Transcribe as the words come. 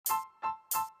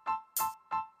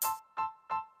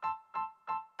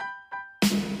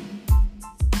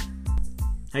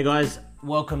Hey guys,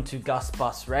 welcome to Gus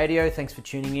Bus Radio. Thanks for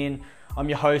tuning in. I'm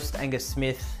your host, Angus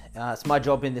Smith. It's my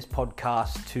job in this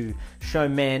podcast to show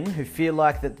men who feel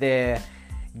like that they're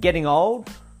getting old,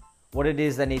 what it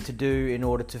is they need to do in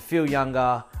order to feel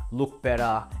younger, look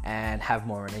better, and have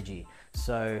more energy.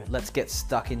 So let's get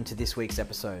stuck into this week's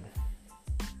episode.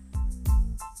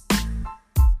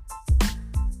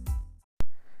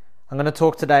 I'm going to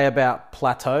talk today about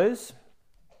plateaus.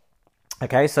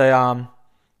 Okay, so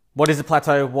what is a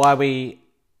plateau? Why we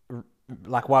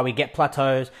get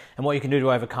plateaus, and what you can do to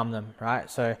overcome them,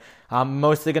 right? So I'm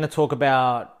mostly going to talk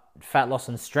about fat loss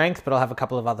and strength, but I'll have a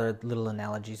couple of other little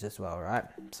analogies as well, right?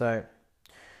 So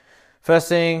first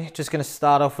thing, just going to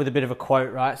start off with a bit of a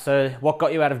quote, right? So what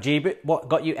got you out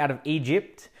of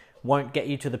Egypt won't get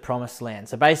you to the promised land.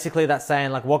 So basically that's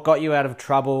saying like what got you out of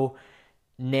trouble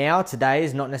now, today,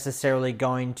 is not necessarily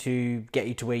going to get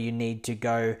you to where you need to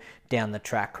go down the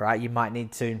track, right? You might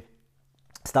need to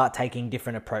start taking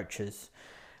different approaches,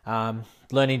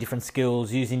 learning different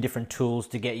skills, using different tools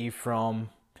to get you from,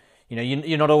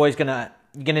 you're not always you're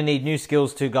gonna need new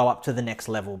skills to go up to the next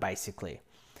level, basically,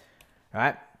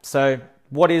 right? So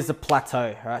what is a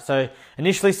plateau, right? So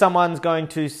initially someone's going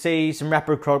to see some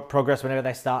rapid progress whenever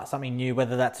they start something new,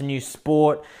 whether that's a new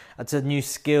sport, it's a new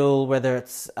skill, whether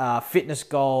it's a fitness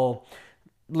goal,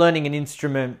 learning an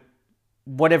instrument,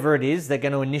 whatever it is, they're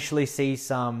going to initially see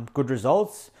some good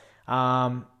results.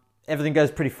 Everything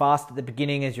goes pretty fast at the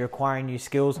beginning as you're acquiring new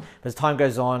skills, but as time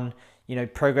goes on,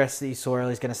 progress that you saw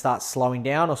earlier is going to start slowing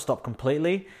down or stop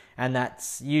completely. And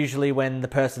that's usually when the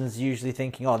person's usually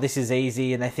thinking, oh, this is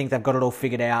easy, and they think they've got it all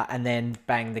figured out, and then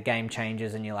bang, the game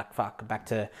changes and you're like, fuck, back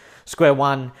to square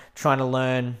one, trying to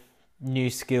learn new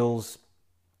skills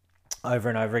over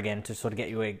and over again to sort of get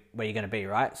you where you're going to be,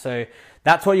 right? So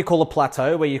that's what you call a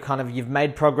plateau, where you've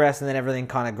made progress and then everything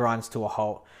kind of grinds to a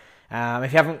halt.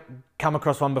 If you haven't come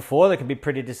across one before, that can be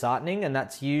pretty disheartening, and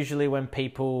that's usually when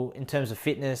people, in terms of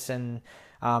fitness and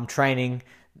training,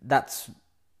 that's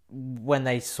when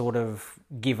they sort of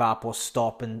give up or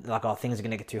stop and like, oh, things are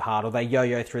going to get too hard, or they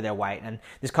yo-yo through their weight. And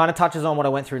this kind of touches on what I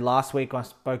went through last week when I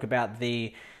spoke about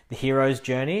the hero's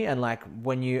journey, and like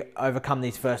when you overcome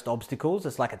these first obstacles,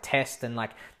 it's like a test, and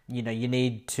like, you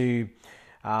need to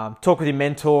talk with your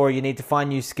mentor, you need to find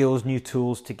new skills, new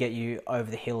tools to get you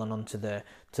over the hill and onto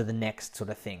the next sort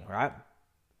of thing, right?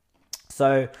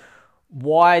 So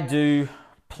why do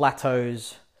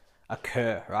plateaus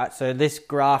occur, right? So this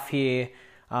graph here,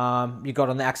 you got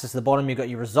on the axis at the bottom, you got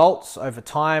your results over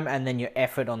time, and then your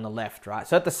effort on the left, right?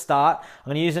 So at the start, I'm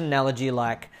going to use an analogy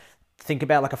like, think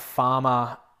about like a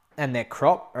farmer and their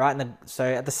crop, right? So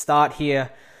at the start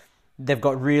here, they've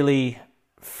got really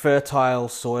fertile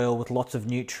soil with lots of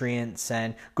nutrients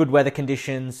and good weather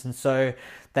conditions, and so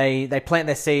they plant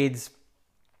their seeds,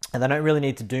 and they don't really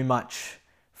need to do much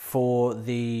for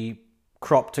the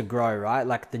crop to grow, right?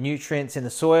 Like the nutrients in the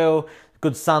soil,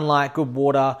 good sunlight, good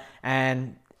water,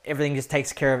 and everything just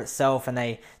takes care of itself, and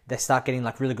they start getting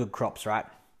like really good crops, right?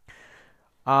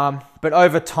 But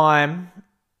over time,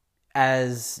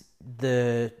 as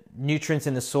the nutrients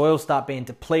in the soil start being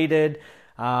depleted,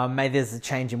 maybe there's a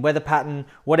change in weather pattern,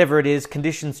 whatever it is,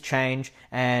 conditions change,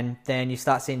 and then you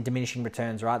start seeing diminishing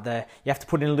returns, right? You have to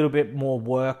put in a little bit more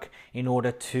work in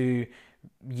order to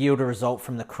yield a result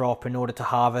from the crop, in order to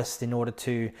harvest, in order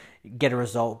to get a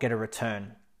result, get a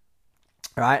return,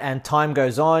 right? And time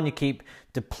goes on, you keep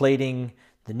depleting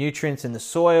the nutrients in the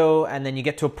soil, and then you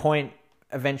get to a point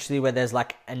eventually where there's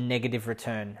like a negative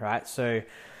return, right? So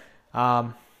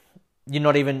you're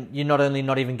not only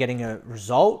not even getting a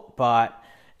result, but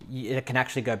it can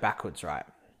actually go backwards, right?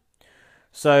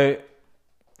 So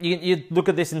you look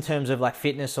at this in terms of like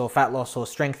fitness or fat loss or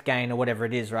strength gain or whatever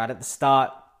it is, right? At the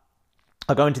start,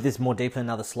 I'll go into this more deeply in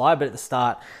another slide, but at the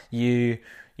start, you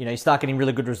start getting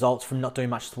really good results from not doing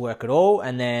much work at all,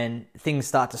 and then things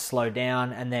start to slow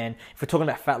down. And then if we're talking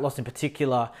about fat loss in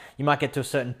particular, you might get to a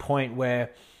certain point where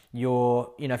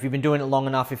if you've been doing it long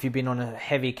enough, if you've been on a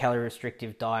heavy calorie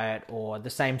restrictive diet or the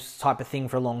same type of thing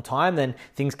for a long time, then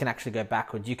things can actually go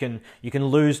backwards. You can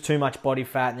lose too much body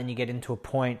fat, and then you get into a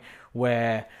point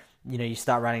where, you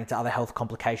start running into other health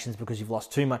complications because you've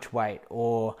lost too much weight,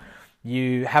 or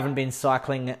you haven't been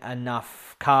cycling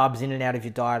enough carbs in and out of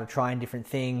your diet or trying different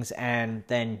things, and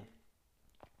then,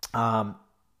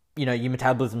 your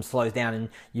metabolism slows down and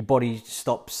your body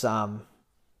stops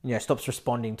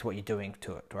responding to what you're doing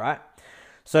to it, right?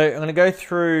 So I'm going to go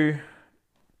through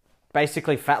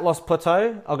basically fat loss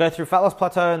plateau. I'll go through fat loss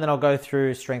plateau, and then I'll go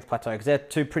through strength plateau, because they're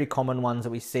two pretty common ones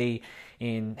that we see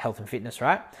in health and fitness,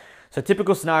 right? So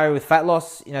typical scenario with fat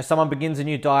loss, someone begins a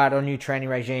new diet or a new training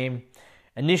regime,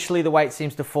 Initially, the weight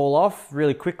seems to fall off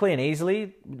really quickly and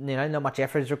easily. Not much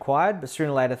effort is required, but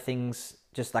sooner or later things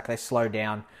just like they slow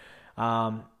down.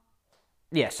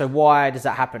 So why does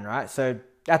that happen, right? So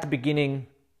at the beginning,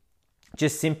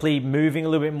 just simply moving a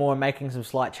little bit more and making some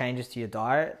slight changes to your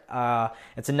diet,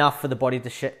 it's enough for the body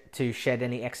to shed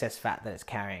any excess fat that it's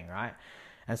carrying, right?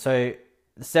 And so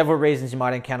several reasons you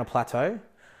might encounter plateau.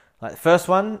 Like the first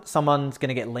one, someone's going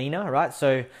to get leaner, right?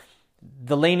 So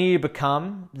the leaner you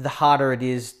become, the harder it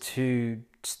is to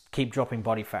keep dropping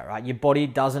body fat, right? Your body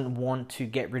doesn't want to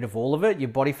get rid of all of it. Your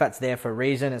body fat's there for a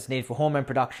reason. It's needed for hormone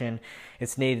production.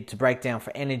 It's needed to break down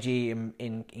for energy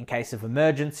in case of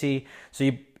emergency.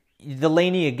 So the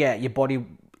leaner you get, your body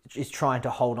is trying to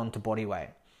hold on to body weight,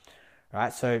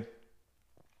 right? So it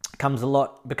becomes a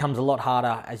lot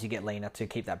harder as you get leaner to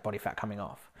keep that body fat coming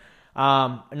off.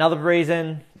 Another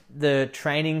reason, the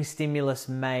training stimulus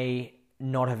may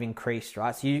not have increased,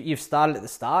 right? So you've started at the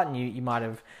start and you might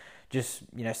have just,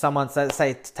 someone,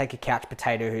 say take a couch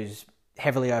potato who's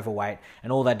heavily overweight,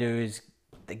 and all they do is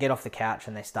they get off the couch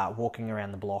and they start walking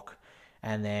around the block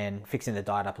and then fixing the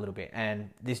diet up a little bit. And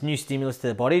this new stimulus to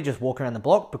the body, just walking around the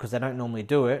block because they don't normally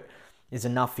do it, is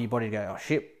enough for your body to go, oh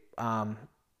shit,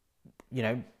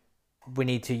 we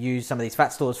need to use some of these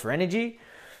fat stores for energy.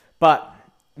 But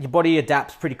your body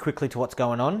adapts pretty quickly to what's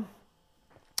going on.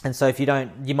 And so if you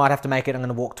don't, you might have to make it, I'm going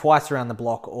to walk twice around the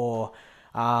block, or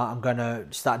I'm going to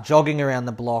start jogging around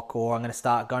the block, or I'm going to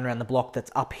start going around the block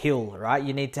that's uphill, right?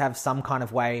 You need to have some kind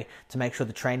of way to make sure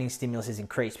the training stimulus is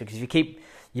increased, because if you keep,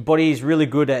 your body is really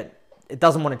good at, it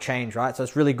doesn't want to change, right? So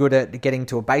it's really good at getting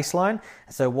to a baseline.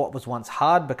 So what was once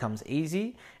hard becomes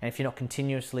easy. And if you're not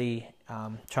continuously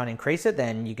trying to increase it,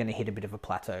 then you're going to hit a bit of a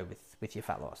plateau with your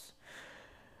fat loss.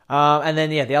 And then,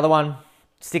 the other one,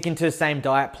 sticking to the same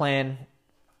diet plan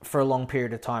for a long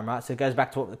period of time, right? So it goes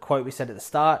back to what the quote we said at the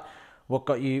start. What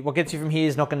gets you from here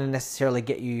is not going to necessarily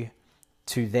get you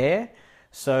to there.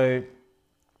 So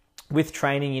with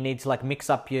training, you need to mix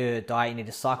up your diet. You need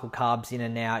to cycle carbs in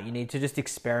and out. You need to just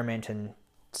experiment and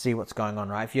see what's going on,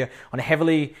 right? If you're on a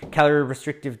heavily calorie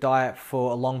restrictive diet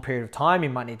for a long period of time, you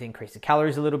might need to increase the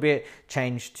calories a little bit,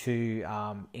 change to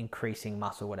increasing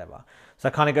muscle, whatever. So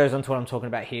it kind of goes on to what I'm talking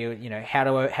about here.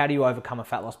 How do you overcome a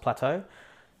fat loss plateau?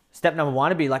 Step number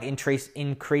one would be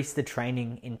increase the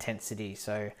training intensity.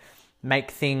 So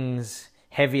make things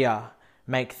heavier,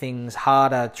 make things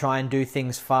harder, try and do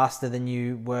things faster than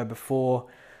you were before.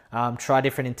 Try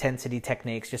different intensity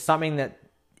techniques, just something that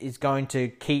is going to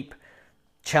keep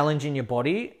challenging your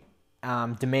body,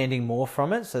 demanding more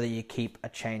from it so that you keep a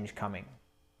change coming.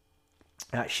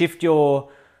 Shift your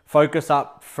focus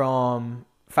up from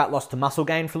fat loss to muscle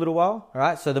gain for a little while, all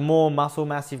right? So the more muscle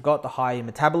mass you've got, the higher your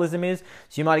metabolism is.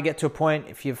 So you might get to a point,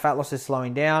 if your fat loss is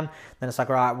slowing down, then it's all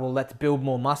right, well, let's build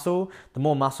more muscle. The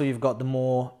more muscle you've got, the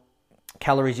more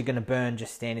calories you're going to burn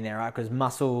just standing there, right? Because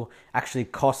muscle actually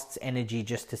costs energy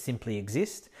just to simply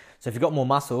exist. So if you've got more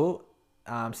muscle,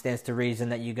 stands to reason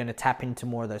that you're going to tap into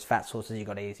more of those fat sources you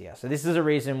got easier. So this is a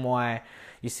reason why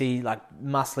you see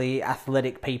muscly,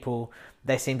 athletic people,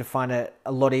 they seem to find it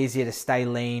a lot easier to stay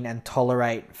lean and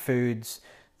tolerate foods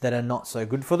that are not so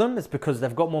good for them. It's because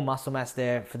they've got more muscle mass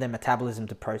there for their metabolism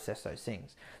to process those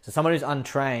things. So someone who's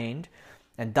untrained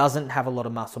and doesn't have a lot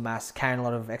of muscle mass, carrying a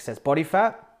lot of excess body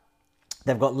fat,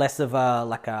 they've got less of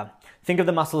think of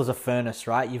the muscle as a furnace,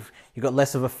 right? You've got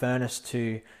less of a furnace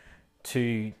to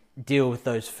deal with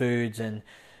those foods. And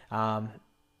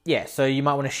so you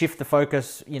might want to shift the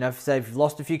focus, say if you've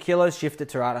lost a few kilos, shift it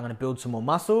to, right, I'm going to build some more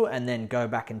muscle, and then go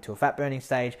back into a fat burning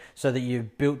stage so that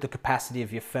you've built the capacity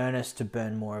of your furnace to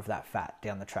burn more of that fat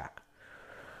down the track.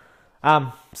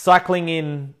 Cycling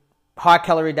in high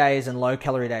calorie days and low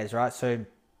calorie days, right? So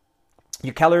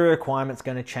your calorie requirement's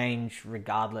going to change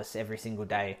regardless every single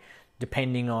day,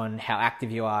 depending on how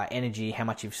active you are, energy, how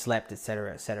much you've slept,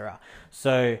 etc., etc.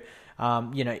 So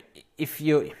if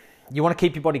you want to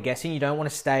keep your body guessing, you don't want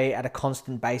to stay at a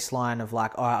constant baseline of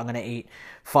I'm going to eat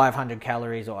 500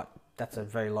 calories, or that's a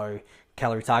very low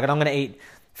calorie target. I'm going to eat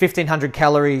 1,500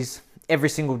 calories every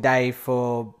single day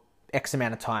for X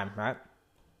amount of time, right?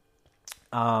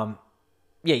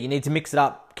 You need to mix it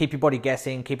up, keep your body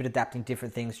guessing, keep it adapting to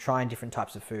different things, trying different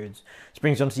types of foods. This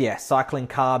brings on to, cycling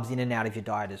carbs in and out of your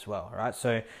diet as well, right?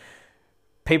 So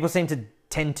people tend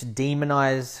to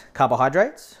demonize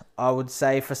carbohydrates. I would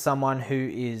say for someone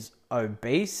who is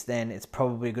obese, then it's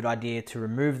probably a good idea to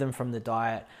remove them from the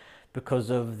diet because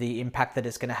of the impact that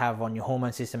it's going to have on your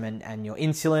hormone system and your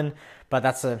insulin. But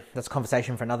that's a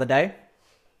conversation for another day.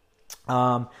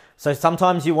 So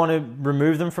sometimes you want to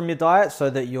remove them from your diet so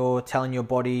that you're telling your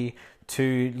body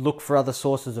to look for other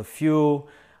sources of fuel,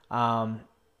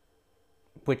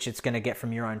 which it's going to get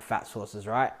from your own fat sources,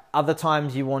 right? Other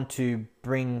times you want to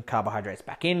bring carbohydrates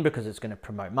back in because it's going to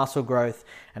promote muscle growth,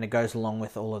 and it goes along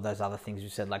with all of those other things you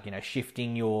said, like,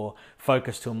 shifting your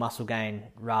focus to a muscle gain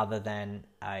rather than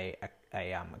a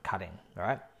cutting, all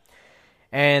right?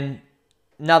 And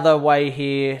another way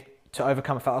here to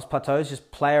overcome a fat loss plateau is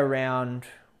just play around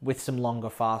with some longer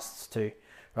fasts too,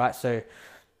 right? So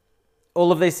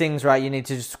all of these things, right, you need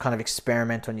to just kind of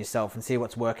experiment on yourself and see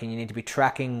what's working. You need to be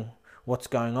tracking what's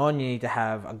going on. You need to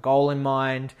have a goal in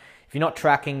mind. If you're not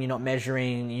tracking, you're not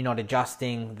measuring, you're not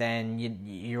adjusting, then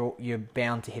you're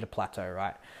bound to hit a plateau,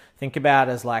 right? Think about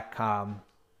it as like, talk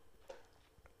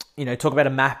about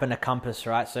a map and a compass,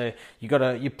 right? So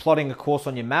you're plotting a course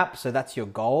on your map, so that's your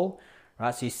goal,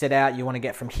 right? So you set out, you want to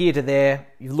get from here to there.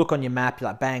 You look on your map,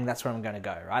 you're like, bang, that's where I'm going to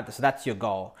go, right? So that's your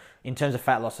goal. In terms of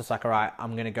fat loss, it's like, all right,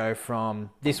 I'm going to go from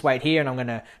this weight here and I'm going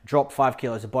to drop 5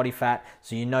 kilos of body fat,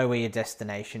 so you know where your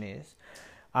destination is.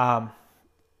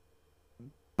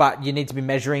 But you need to be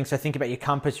measuring. So think about your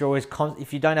compass. You're always,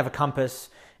 if you don't have a compass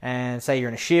and say you're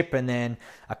in a ship and then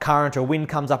a current or wind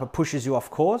comes up, it pushes you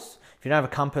off course. If you don't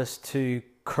have a compass to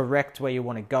correct where you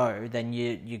want to go, then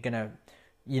you're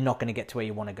not going to get to where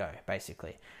you want to go,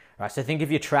 basically. Right? So think of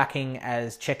your tracking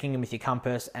as checking in with your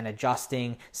compass and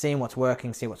adjusting, seeing what's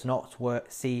working, see what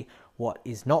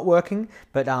is not working.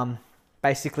 But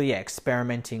basically,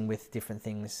 experimenting with different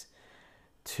things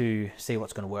to see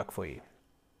what's going to work for you.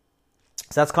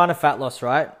 So that's kind of fat loss,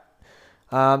 right?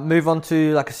 Move on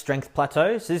to like a strength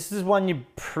plateau. So this is one you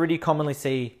pretty commonly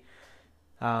see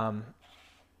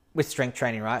with strength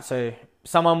training, right? So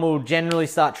someone will generally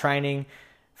start training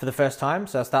for the first time.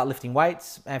 So they'll start lifting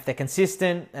weights. And if they're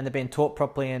consistent and they're being taught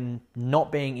properly and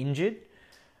not being injured,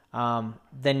 then,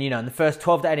 in the first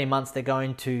 12 to 18 months, they're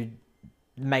going to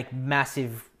make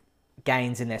massive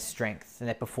gains in their strength and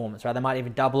their performance, right? They might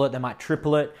even double it. They might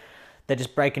triple it. They're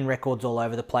just breaking records all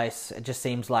over the place. It just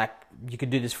seems like you could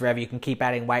do this forever. You can keep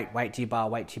adding weight to your bar,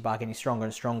 getting stronger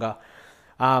and stronger.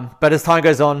 But as time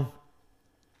goes on,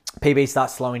 PB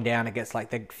starts slowing down. It gets like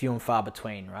they're few and far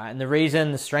between, right? And the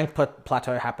reason the strength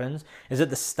plateau happens is at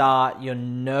the start, your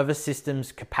nervous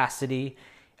system's capacity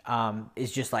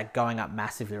is just like going up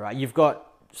massively, right? You've got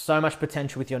so much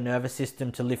potential with your nervous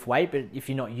system to lift weight, but if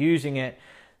you're not using it,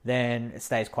 then it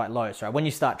stays quite low. So when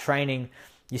you start training,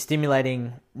 you're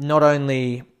stimulating not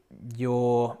only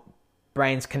your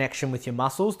brain's connection with your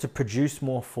muscles to produce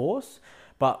more force,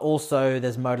 but also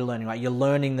there's motor learning, right? You're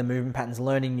learning the movement patterns,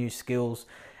 learning new skills,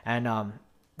 and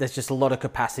there's just a lot of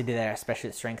capacity there, especially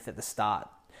at strength at the start.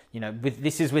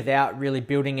 This is without really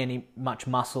building much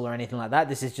muscle or anything like that.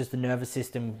 This is just the nervous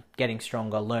system getting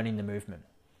stronger, learning the movement.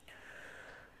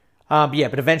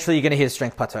 But eventually you're going to hit a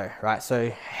strength plateau, right?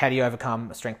 So how do you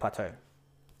overcome a strength plateau?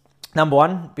 Number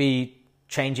one, be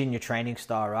changing your training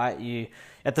style, right?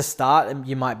 At the start,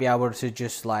 you might be able to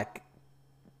just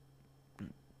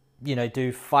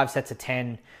do 5 sets of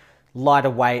 10, lighter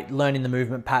weight, learning the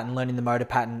movement pattern, learning the motor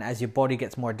pattern. As your body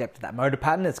gets more adept at that motor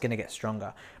pattern, it's going to get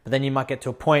stronger. But then you might get to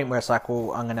a point where it's like,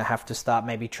 well, I'm going to have to start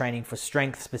maybe training for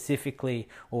strength specifically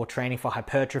or training for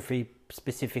hypertrophy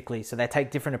specifically. So they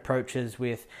take different approaches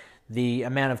with the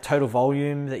amount of total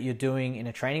volume that you're doing in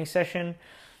a training session,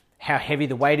 how heavy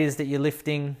the weight is that you're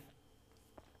lifting.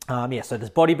 So there's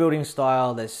bodybuilding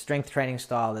style, there's strength training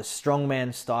style, there's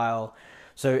strongman style.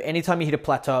 So anytime you hit a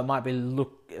plateau, it might be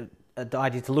the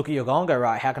idea to look at your goal and go,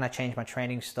 right, how can I change my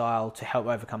training style to help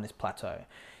overcome this plateau?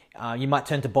 You might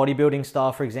turn to bodybuilding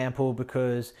style, for example,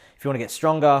 because if you want to get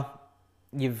stronger,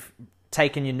 you've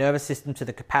taken your nervous system to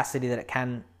the capacity that it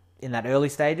can in that early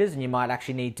stages, and you might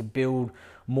actually need to build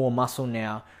more muscle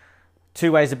now.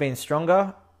 2 ways of being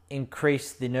stronger: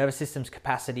 increase the nervous system's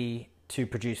capacity to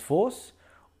produce force,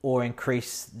 or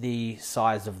increase the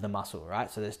size of the muscle, right?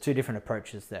 So there's 2 different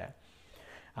approaches there.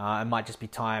 It might just be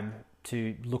time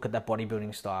to look at that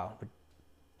bodybuilding style.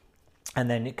 And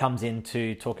then it comes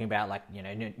into talking about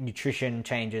nutrition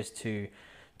changes to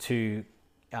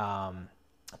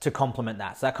complement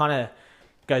that. So that kind of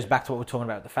goes back to what we're talking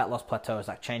about. The fat loss plateau is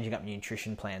like changing up your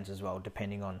nutrition plans as well,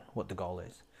 depending on what the goal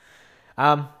is.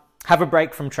 Have a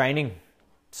break from training.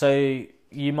 So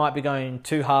you might be going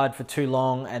too hard for too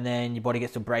long, and then your body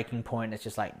gets to a breaking point. It's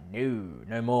just like,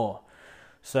 no more.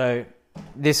 So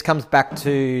this comes back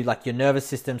to like your nervous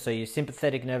system. So your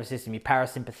sympathetic nervous system, your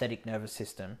parasympathetic nervous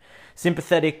system.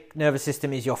 Sympathetic nervous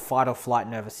system is your fight or flight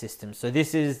nervous system. So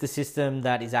this is the system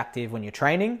that is active when you're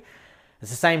training. It's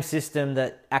the same system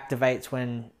that activates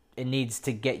when it needs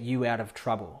to get you out of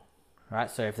trouble,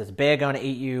 right? So if there's a bear going to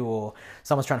eat you or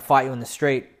someone's trying to fight you in the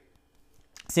street,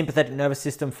 sympathetic nervous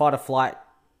system, fight or flight,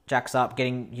 jacks up,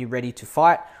 getting you ready to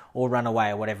fight or run away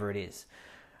or whatever it is.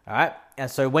 All right. And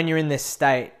so when you're in this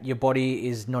state, your body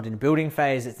is not in a building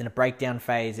phase, it's in a breakdown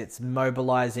phase. It's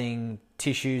mobilizing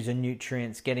tissues and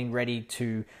nutrients, getting ready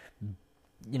to,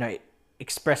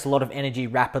 express a lot of energy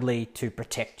rapidly to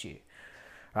protect you.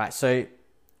 All right. So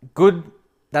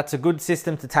that's a good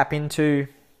system to tap into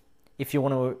if you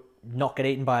want to not get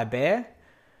eaten by a bear.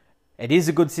 It is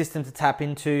a good system to tap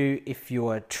into if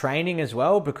you're training as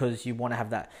well, because you want to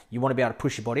have that, you want to be able to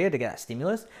push your body to get that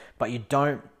stimulus, but you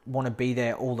don't want to be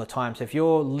there all the time. So if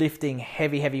you're lifting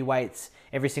heavy weights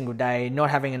every single day,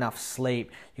 not having enough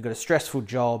sleep, you've got a stressful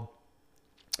job,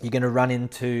 you're going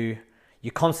to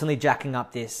you're constantly jacking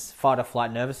up this fight or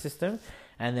flight nervous system,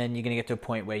 and then you're going to get to a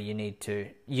point where you're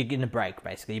going to break,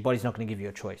 basically. Your body's not going to give you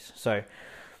a choice. So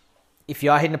if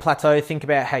you are hitting a plateau, think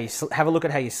about have a look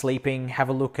at how you're sleeping, have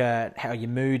a look at how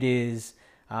your mood is.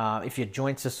 If your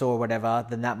joints are sore or whatever,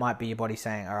 then that might be your body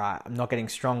saying, all right, I'm not getting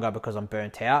stronger because I'm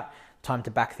burnt out. Time to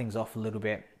back things off a little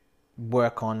bit,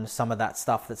 work on some of that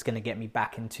stuff that's going to get me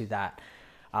back into that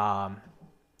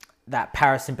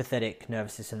parasympathetic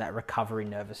nervous system, that recovery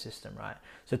nervous system, right?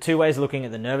 So 2 ways of looking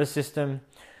at the nervous system.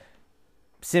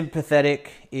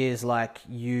 Sympathetic is like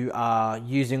you are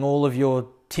using all of your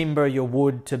timber, your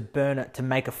wood, to burn it, to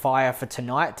make a fire for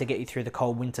tonight, to get you through the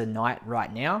cold winter night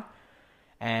right now.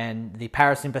 And the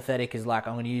parasympathetic is like,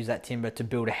 I'm going to use that timber to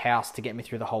build a house to get me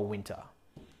through the whole winter.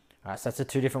 All right, so that's the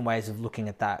 2 different ways of looking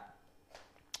at that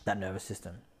nervous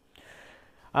system.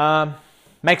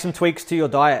 Make some tweaks to your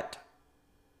diet.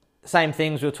 Same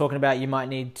things we were talking about. You might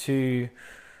need to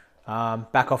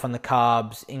back off on the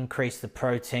carbs, increase the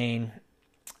protein.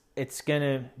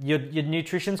 Your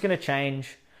nutrition's gonna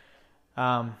change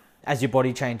as your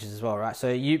body changes as well, right? So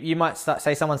you might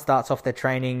say someone starts off their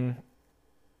training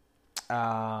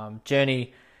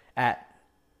journey at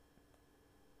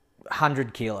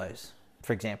 100 kilos,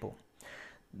 for example.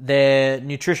 Their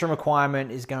nutrition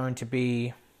requirement is going to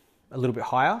be a little bit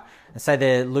higher, and say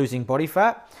they're losing body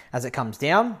fat. As it comes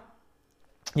down,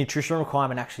 nutrition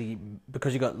requirement actually,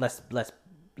 because you've got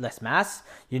less mass,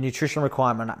 your nutrition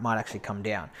requirement might actually come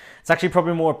down. It's actually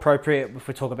probably more appropriate if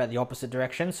we talk about the opposite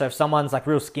direction. So if someone's like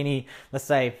real skinny, let's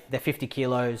say they're 50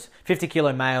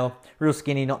 kilo male, real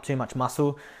skinny, not too much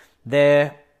muscle,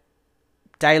 their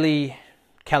daily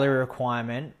calorie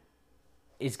requirement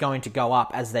is going to go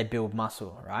up as they build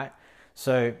muscle, right?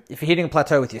 So if you're hitting a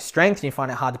plateau with your strength and you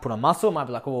find it hard to put on muscle, it might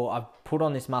be like, oh, I've put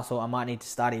on this muscle, I might need to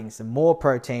start eating some more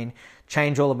protein,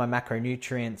 change all of my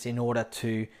macronutrients in order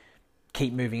to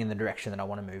keep moving in the direction that I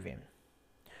want to move in.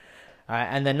 All right,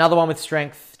 and then another one with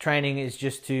strength training is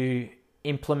just to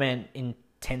implement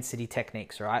intensity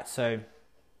techniques, right? So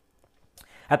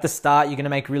at the start, you're going to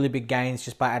make really big gains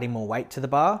just by adding more weight to the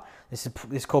bar. This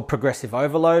is called progressive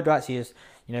overload, right? So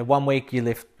 1 week you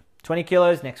lift 20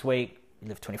 kilos, next week you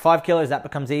lift 25 kilos, that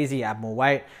becomes easy, you add more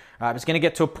weight. All right, it's going to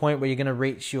get to a point where you're going to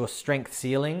reach your strength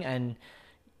ceiling, and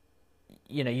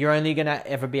you're only going to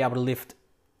ever be able to lift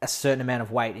a certain amount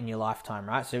of weight in your lifetime,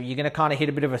 right? So you're going to kind of hit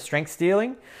a bit of a strength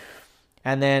ceiling,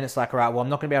 and then it's like, all right, well, I'm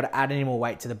not going to be able to add any more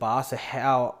weight to the bar, so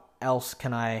how else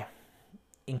can I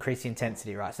increase the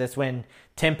intensity, right? So that's when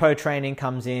tempo training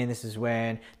comes in. This is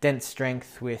when dense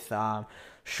strength with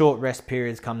short rest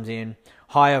periods comes in,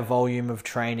 higher volume of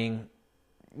training.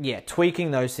 Yeah,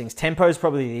 tweaking those things. Tempo is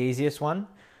probably the easiest one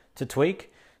to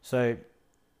tweak. So,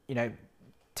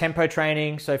 tempo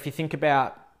training. So if you think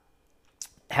about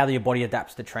how your body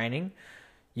adapts to training,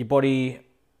 you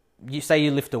say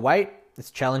you lift a weight,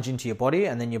 it's challenging to your body,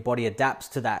 and then your body adapts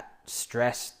to that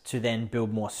stress to then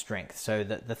build more strength. So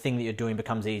that the thing that you're doing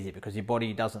becomes easy because your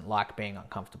body doesn't like being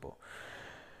uncomfortable.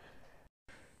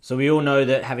 So we all know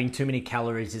that having too many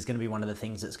calories is going to be one of the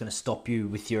things that's going to stop you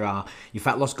with your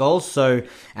fat loss goals.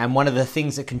 And one of the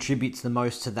things that contributes the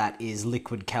most to that is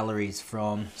liquid calories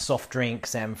from soft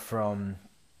drinks and from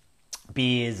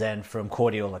beers and from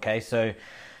cordial. Okay,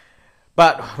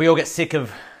 but we all get sick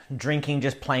of drinking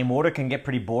just plain water. It can get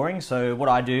pretty boring. So what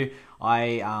I do,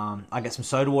 I get some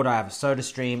soda water. I have a soda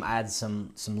stream. I add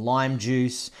some lime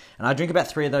juice, and I drink about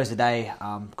 3 of those a day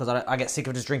because I get sick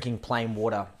of just drinking plain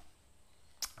water.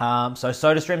 So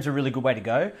soda stream's a really good way to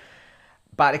go,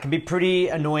 but it can be pretty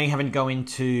annoying having to go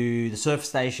into the surf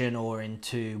station or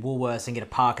into Woolworths and get a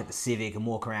park at the Civic and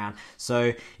walk around.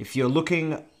 So if you're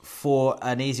looking for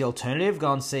an easy alternative,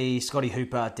 go and see Scotty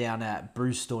Hooper down at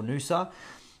Brew Store Noosa.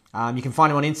 You can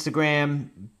find him on Instagram,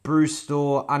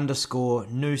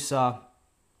 brewstore_Noosa.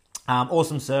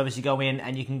 Awesome service. You go in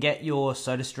and you can get your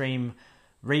soda stream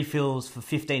refills for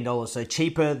 $15, so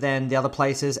cheaper than the other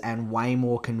places and way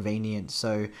more convenient.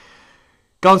 So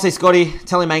go and see Scotty,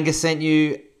 tell him Angus sent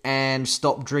you, and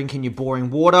stop drinking your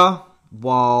boring water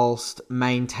whilst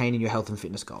maintaining your health and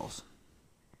fitness goals.